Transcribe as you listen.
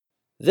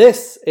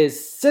This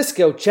is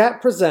Cisco Chat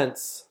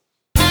Presents,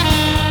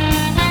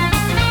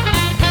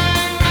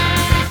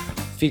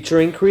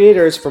 featuring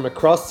creators from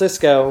across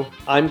Cisco.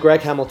 I'm Greg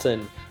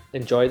Hamilton.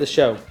 Enjoy the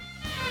show.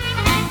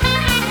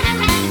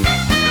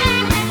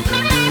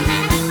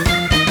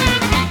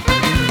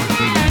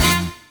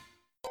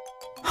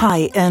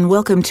 Hi, and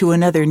welcome to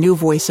another New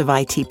Voice of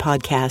IT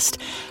podcast.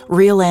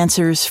 Real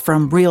answers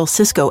from real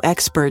Cisco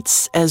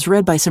experts, as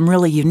read by some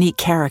really unique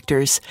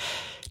characters.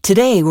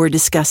 Today, we're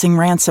discussing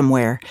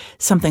ransomware,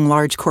 something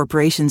large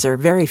corporations are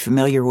very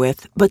familiar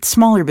with, but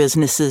smaller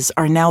businesses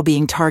are now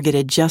being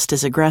targeted just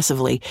as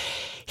aggressively.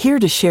 Here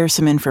to share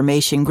some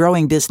information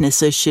growing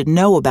businesses should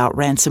know about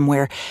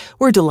ransomware,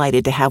 we're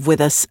delighted to have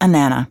with us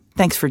Anana.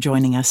 Thanks for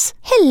joining us.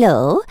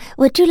 Hello.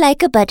 Would you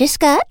like a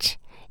butterscotch?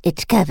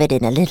 It's covered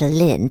in a little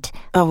lint.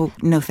 Oh,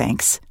 no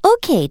thanks.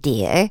 Okay,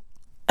 dear.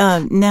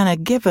 Nana,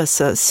 give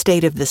us a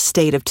state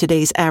of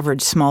today's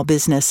average small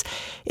business,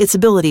 its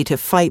ability to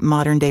fight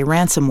modern-day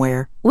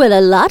ransomware. Well,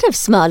 a lot of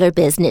smaller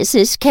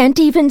businesses can't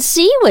even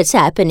see what's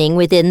happening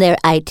within their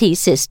IT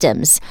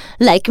systems,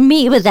 like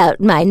me without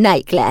my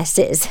night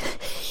glasses.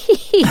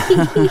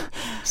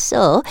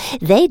 So,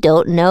 they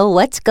don't know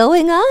what's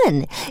going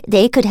on.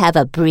 They could have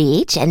a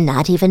breach and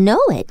not even know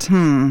it.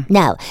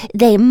 Now,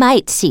 they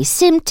might see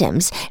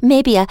symptoms,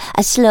 maybe a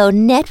slow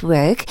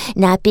network,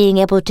 not being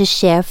able to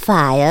share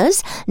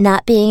files,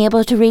 not being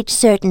able to reach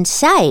certain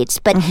sites,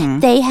 but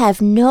they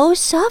have no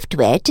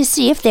software to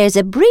see if there's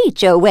a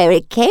breach or where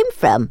it came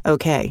from.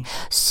 Okay.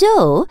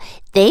 So,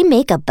 they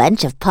make a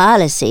bunch of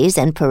policies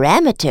and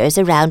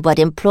parameters around what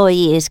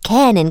employees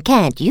can and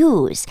can't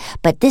use.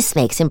 But this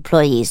makes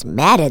employees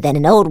madder than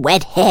an old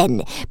wet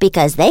hen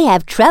because they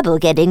have trouble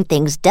getting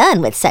things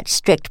done with such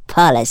strict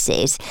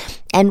policies.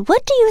 And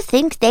what do you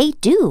think they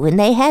do when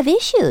they have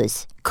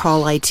issues?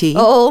 Call IT?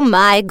 Oh,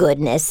 my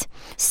goodness.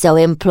 So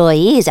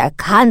employees are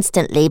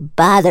constantly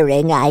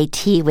bothering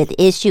IT with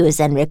issues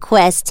and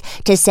requests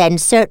to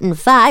send certain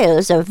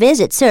files or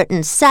visit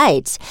certain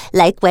sites,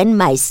 like when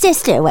my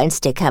sister wants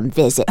to come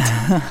visit.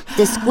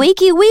 The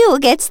squeaky wheel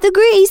gets the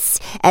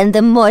grease, and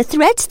the more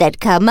threats that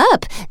come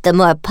up, the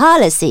more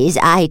policies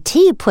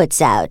IT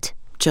puts out.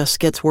 Just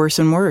gets worse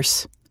and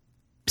worse.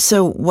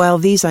 So while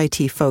these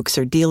IT folks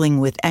are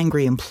dealing with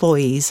angry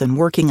employees and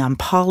working on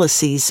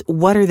policies,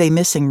 what are they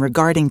missing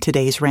regarding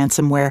today's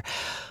ransomware?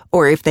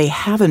 Or if they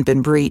haven't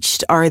been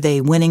breached, are they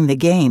winning the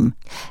game?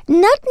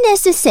 Not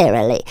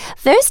necessarily.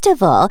 First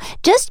of all,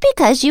 just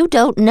because you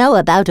don't know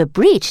about a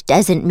breach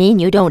doesn't mean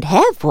you don't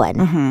have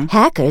one.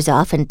 Hackers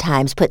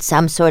oftentimes put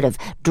some sort of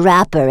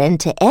dropper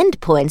into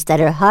endpoints that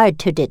are hard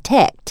to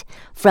detect.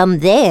 From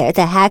there,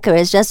 the hacker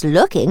is just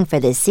looking for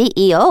the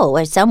CEO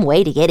or some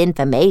way to get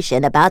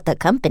information about the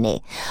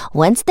company.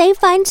 Once they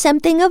find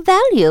something of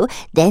value,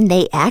 then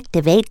they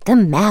activate the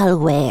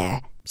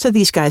malware. So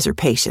these guys are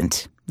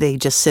patient. They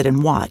just sit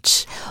and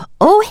watch.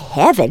 Oh,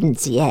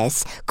 heavens,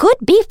 yes. Could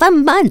be for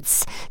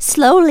months,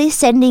 slowly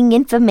sending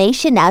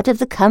information out of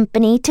the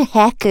company to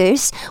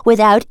hackers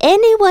without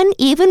anyone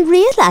even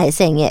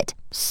realizing it.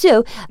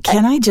 So,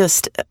 can I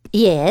just...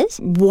 Yes?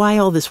 Why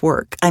all this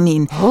work? I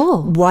mean,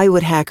 why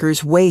would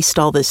hackers waste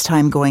all this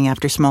time going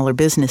after smaller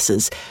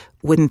businesses?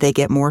 Wouldn't they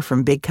get more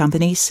from big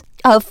companies?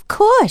 Of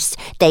course,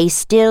 they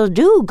still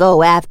do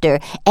go after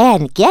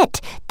and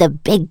get the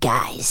big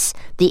guys.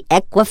 The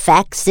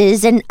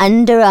Equifaxes and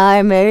Under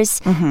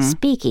Armours.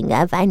 Speaking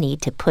of, I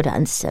need to put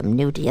on some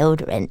new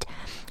deodorant.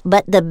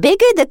 But the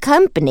bigger the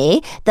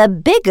company, the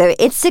bigger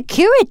its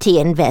security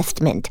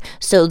investment.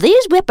 So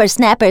these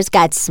whippersnappers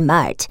got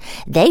smart.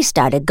 They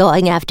started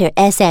going after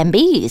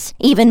SMBs,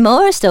 even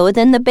more so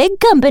than the big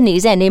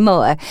companies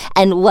anymore.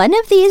 And one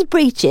of these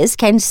breaches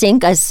can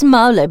sink a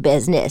smaller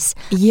business.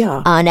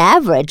 Yeah. On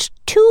average,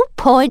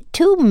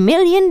 $2.2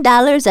 million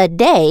a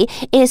day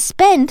is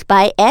spent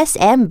by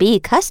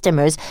SMB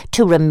customers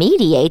to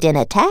remediate an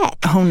attack.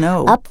 Oh,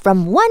 no. Up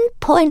from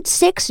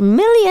 $1.6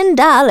 million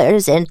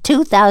in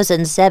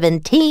 2017.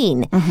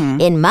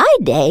 In my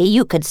day,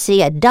 you could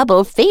see a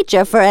double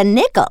feature for a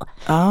nickel.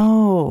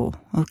 Oh,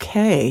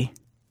 okay.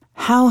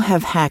 How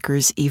have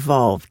hackers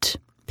evolved?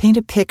 Paint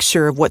a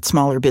picture of what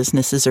smaller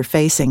businesses are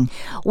facing.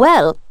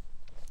 Well,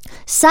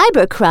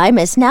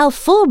 cybercrime is now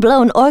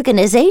full-blown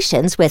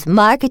organizations with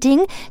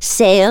marketing,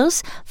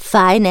 sales,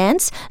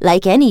 finance.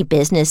 Like any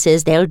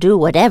businesses, they'll do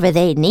whatever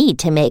they need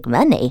to make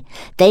money.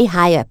 They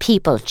hire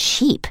people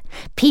cheap,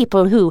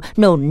 people who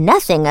know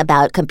nothing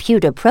about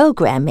computer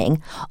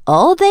programming.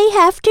 All they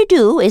have to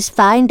do is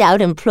find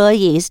out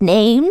employees'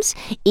 names,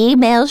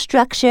 email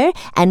structure,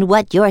 and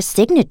what your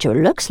signature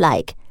looks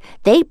like.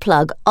 They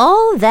plug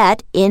all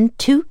that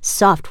into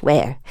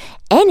software.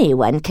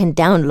 Anyone can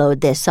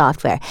download this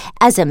software.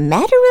 As a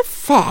matter of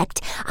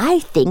fact, I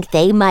think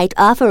they might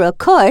offer a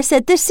course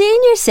at the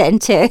senior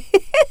center.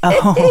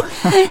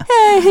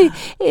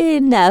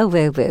 Now,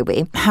 where were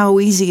we? How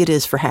easy it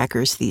is for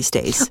hackers these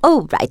days.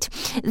 Oh, right.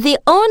 The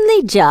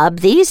only job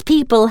these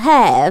people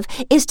have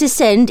is to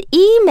send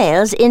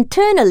emails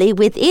internally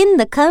within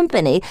the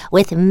company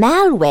with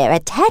malware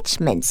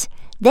attachments.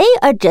 They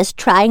are just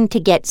trying to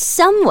get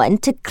someone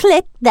to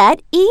click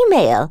that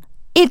email.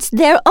 It's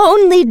their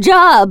only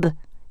job.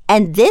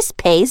 And this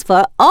pays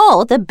for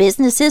all the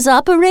business's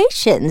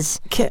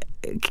operations.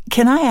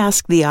 Can I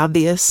ask the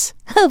obvious?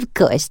 Of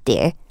course,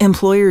 dear.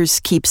 Employers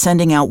keep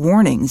sending out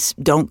warnings.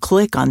 Don't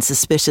click on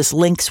suspicious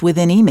links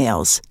within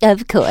emails.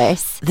 Of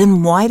course.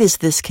 Then why does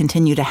this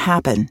continue to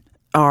happen?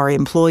 Are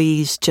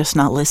employees just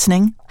not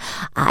listening?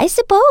 I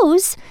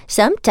suppose,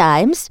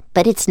 sometimes,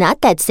 but it's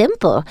not that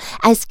simple.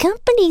 As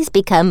companies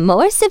become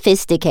more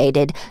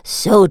sophisticated,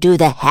 so do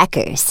the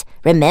hackers.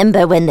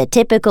 Remember when the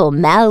typical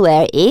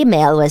malware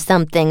email was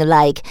something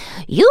like,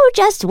 "You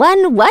just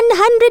won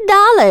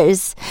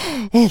 $100.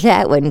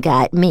 That one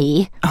got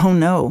me. Oh,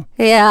 no.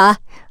 Yeah.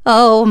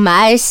 Oh,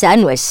 my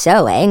son was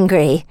so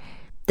angry.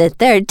 The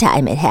third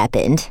time it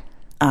happened.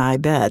 I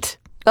bet.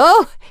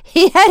 Oh,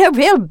 he had a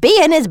real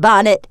bee in his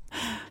bonnet.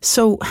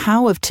 So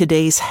how have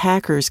today's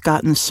hackers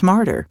gotten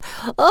smarter?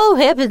 Oh,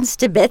 heavens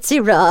to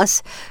Betsy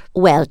Ross.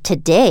 Well,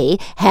 today,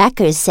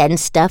 hackers send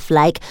stuff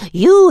like,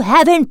 "You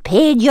haven't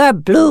paid your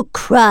Blue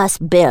Cross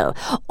bill,"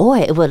 or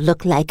it will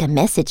look like a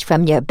message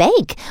from your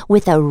bank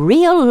with a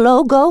real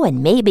logo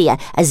and maybe a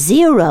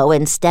zero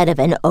instead of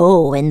an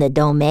O in the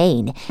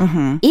domain.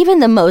 Even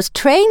the most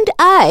trained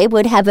eye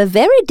would have a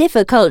very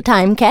difficult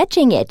time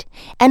catching it.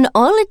 And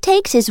all it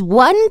takes is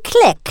one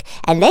click,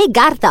 and they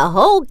got the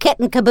whole kit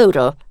and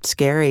caboodle.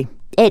 Scary.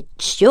 It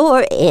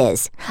sure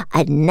is.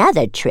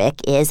 Another trick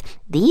is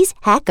these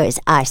hackers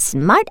are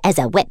smart as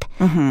a whip.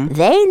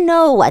 They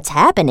know what's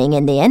happening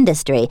in the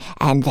industry,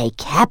 and they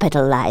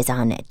capitalize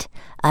on it.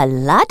 A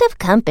lot of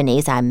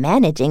companies are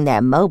managing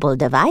their mobile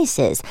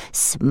devices,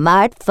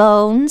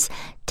 smartphones,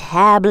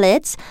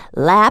 tablets,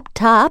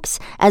 laptops,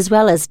 as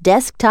well as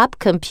desktop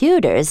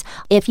computers.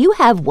 If you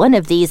have one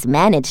of these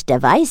managed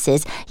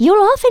devices,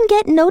 you'll often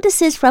get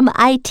notices from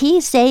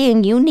IT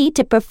saying you need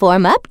to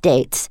perform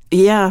updates.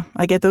 Yeah,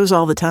 I get those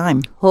all the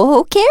time.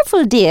 Oh,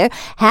 careful, dear.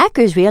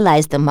 Hackers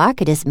realize the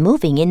market is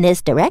moving in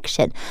this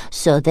direction,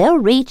 so they'll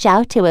reach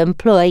out to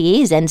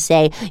employees and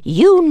say,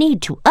 "You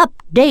need to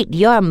update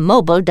your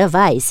mobile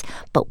device."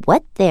 But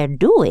what they're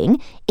doing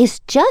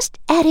is just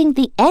adding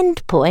the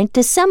endpoint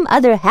to some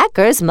other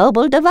hacker's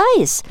mobile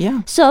device.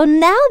 Yeah. So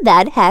now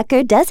that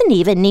hacker doesn't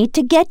even need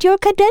to get your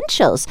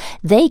credentials.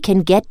 They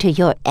can get to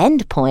your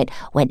endpoint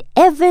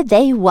whenever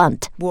they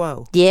want.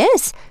 Whoa.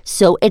 Yes,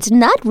 so it's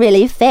not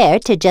really fair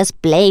to just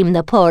blame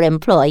the poor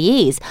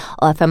employees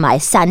or for my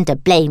son to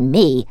blame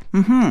me.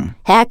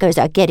 Hackers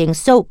are getting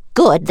so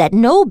good that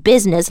no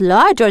business,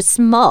 large or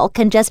small,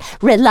 can just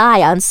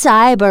rely on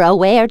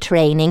cyber-aware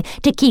training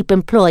to keep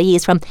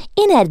employees from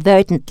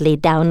inadvertently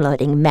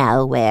downloading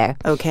malware.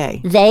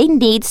 Okay. They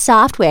need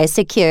software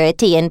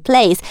security in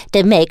place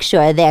to make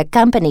sure their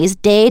company's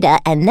data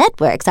and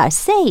networks are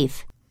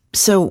safe.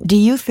 So, do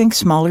you think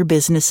smaller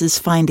businesses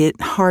find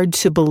it hard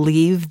to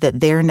believe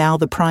that they're now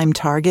the prime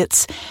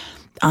targets?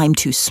 I'm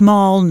too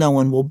small, no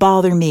one will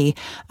bother me,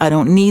 I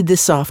don't need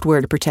this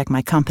software to protect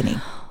my company.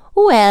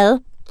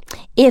 Well,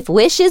 if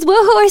wishes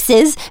were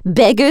horses,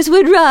 beggars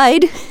would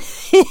ride.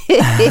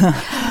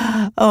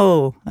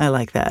 Oh, I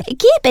like that.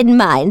 Keep in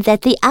mind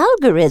that the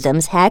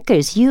algorithms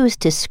hackers use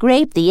to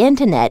scrape the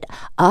internet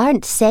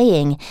aren't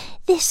saying,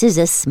 "This is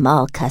a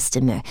small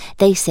customer."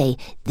 They say,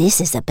 "This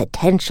is a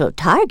potential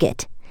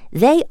target."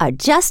 They are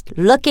just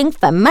looking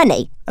for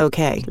money.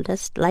 Okay.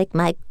 Just like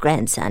my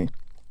grandson.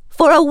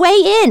 For a way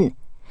in.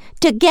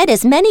 To get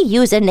as many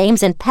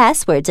usernames and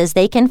passwords as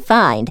they can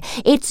find.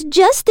 It's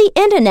just the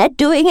internet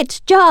doing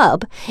its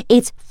job.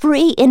 It's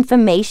free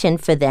information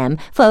for them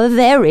for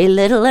very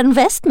little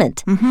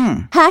investment.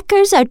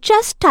 Hackers are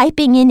just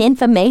typing in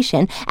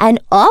information and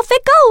off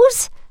it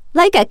goes.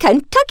 Like a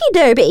Kentucky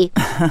Derby.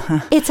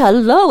 It's a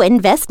low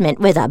investment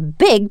with a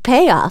big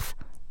payoff.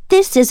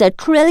 This is $1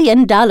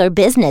 trillion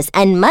business,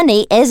 and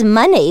money is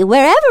money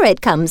wherever it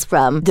comes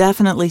from.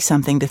 Definitely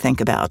something to think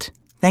about.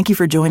 Thank you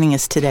for joining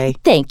us today.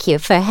 Thank you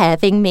for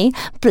having me.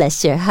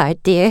 Bless your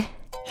heart, dear.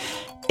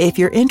 If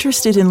you're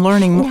interested in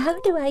learning more... How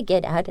do I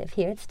get out of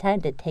here? It's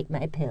time to take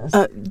my pills.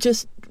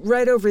 Just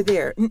right over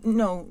there.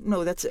 No,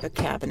 that's a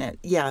cabinet.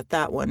 Yeah,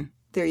 that one.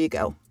 There you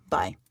go.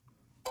 Bye.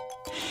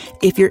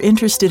 If you're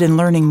interested in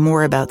learning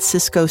more about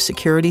Cisco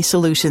security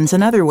solutions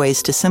and other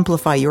ways to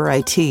simplify your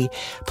IT,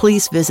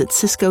 please visit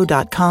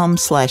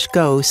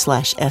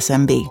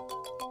cisco.com/go/SMB.